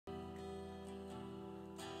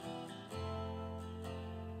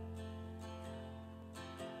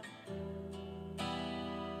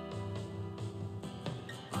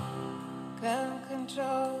Ground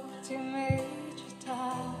control to Major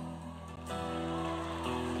Tom.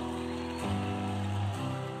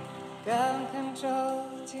 Ground control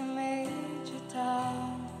to Major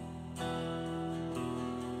Tom.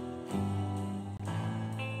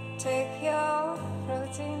 Take your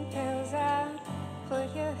protein pills and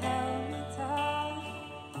put your helmet on.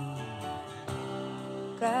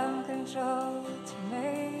 Ground control to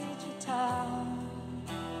Major Tom.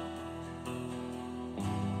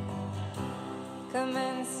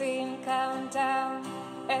 Commencing countdown,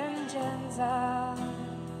 engines on.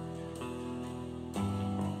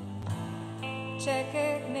 Check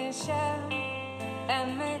ignition,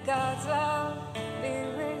 and may God's love be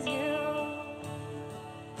with you.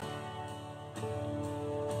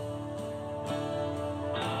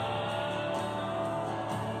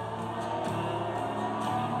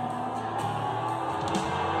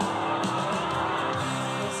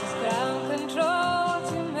 This is ground control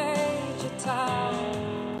to Major Tom.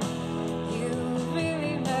 You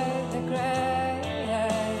really made the grade,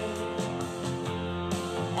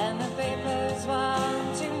 and the papers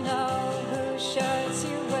want to know whose shirts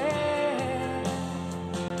you wear.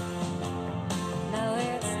 Now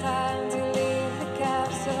it's time to leave the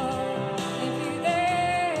capsule. If you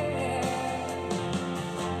dare,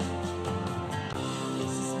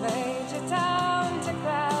 this is Major Tom to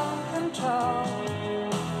ground control.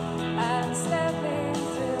 I'm stepping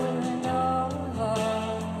through the door,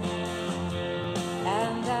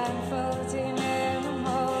 and I'm floating in the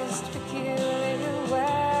most peculiar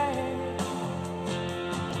way.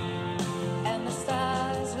 And the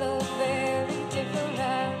stars look very different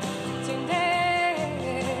today.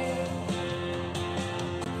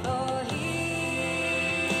 Oh, here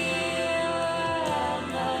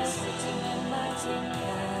am I sitting in my tin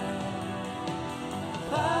can,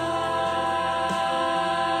 far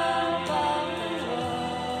above the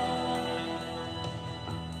world.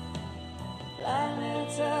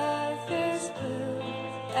 Planet Earth is blue,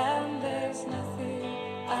 and there's nothing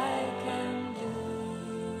I can do.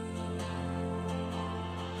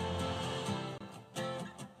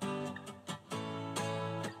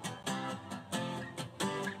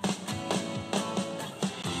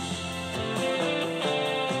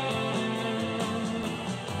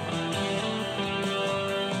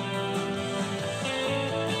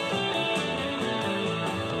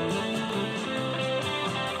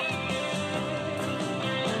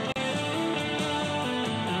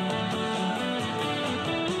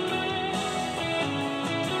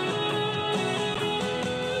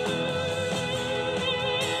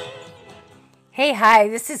 Hey, hi,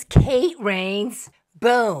 this is Kate Rains.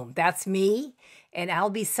 Boom, that's me. And I'll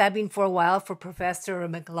be subbing for a while for Professor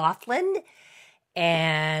McLaughlin.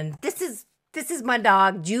 And this is my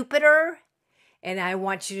dog, Jupiter. And I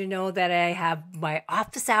want you to know that I have my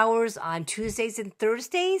office hours on Tuesdays and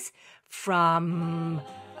Thursdays from,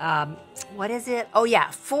 4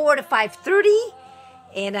 to 5:30.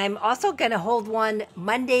 And I'm also going to hold one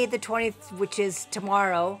Monday the 20th, which is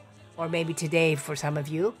tomorrow, or maybe today for some of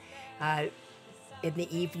you, in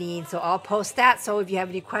the evening. So I'll post that. So if you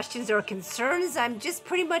have any questions or concerns, I'm just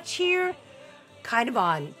pretty much here kind of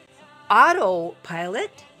on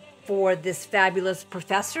autopilot for this fabulous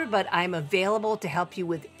professor, but I'm available to help you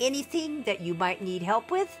with anything that you might need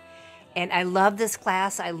help with. And I love this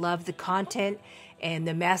class. I love the content and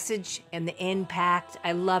the message and the impact.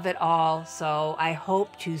 I love it all. So I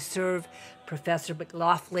hope to serve Professor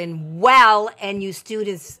McLaughlin well, and you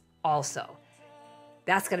students also.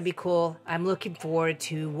 That's going to be cool. I'm looking forward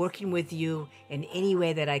to working with you in any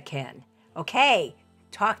way that I can. Okay,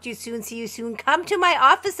 talk to you soon. See you soon. Come to my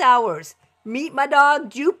office hours. Meet my dog,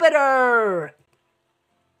 Jupiter.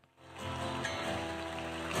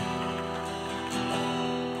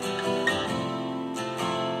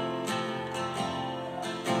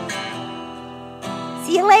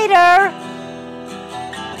 See you later.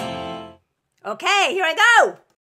 Okay, here I go.